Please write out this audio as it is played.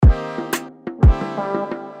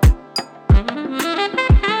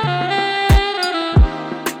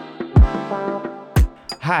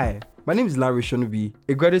Hi, my name is Larry Shonubi,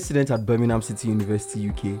 a graduate student at Birmingham City University,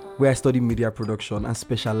 UK, where I study media production and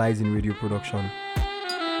specialize in radio production.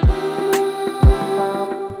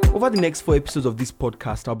 Over the next 4 episodes of this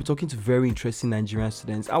podcast, I'll be talking to very interesting Nigerian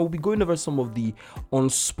students. I will be going over some of the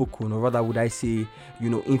unspoken, or rather would I say,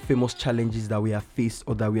 infamous challenges that we have faced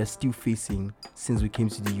or that we are still facing since we came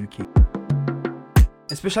to the UK.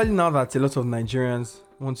 Especially now that a lot of Nigerians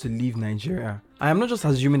want to leave Nigeria. I am not just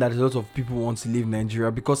assuming that a lot of people want to leave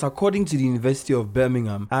Nigeria, because according to the University of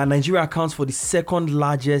Birmingham, Nigeria accounts for the second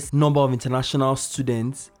largest number of international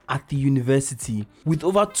students at the university, with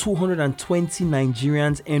over 220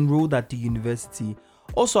 Nigerians enrolled at the university.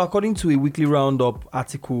 Also, according to a weekly roundup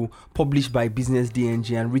article published by Business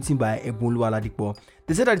DNG and written by Ebunlu Aladipo,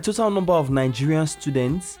 they said that the total number of Nigerian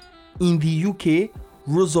students in the UK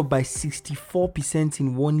rose up by 64%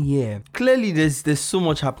 in 1 year. Clearly, there's so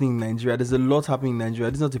much happening in Nigeria. There's a lot happening in Nigeria.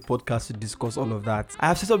 This is not a podcast to discuss all of that. I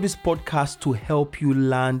have set up this podcast to help you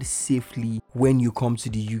land safely when you come to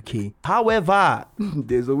the UK. However,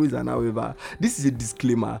 there's always an however. This is a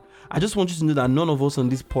disclaimer. I just want you to know that none of us on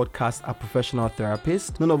this podcast are professional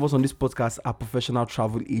therapists. None of us on this podcast are professional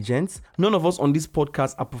travel agents. None of us on this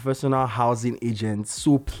podcast are professional housing agents.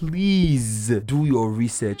 So please do your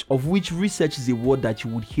research, of which research is a word that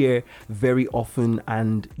you would hear very often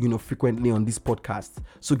and frequently on this podcast.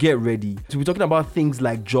 So get ready. So we're talking about things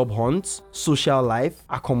like job hunts, social life,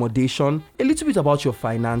 accommodation, a little bit about your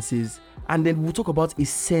finances, and then we'll talk about a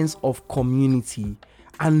sense of community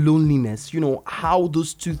and loneliness, how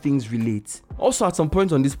those two things relate. Also, at some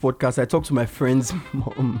point on this podcast, I talked to my friend's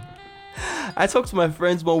mom.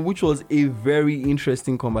 Which was a very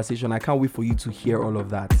interesting conversation. I can't wait for you to hear all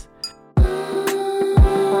of that.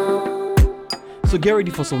 So get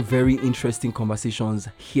ready for some very interesting conversations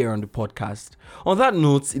here on the podcast. On that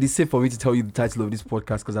note, it is safe for me to tell you the title of this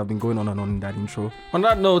podcast because I've been going on and on in that intro. On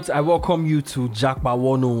that note, I welcome you to Japa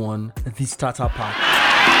 101, the starter pack.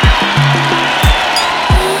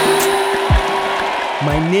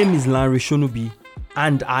 My name is Larry Shonubi,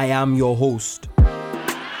 and I am your host.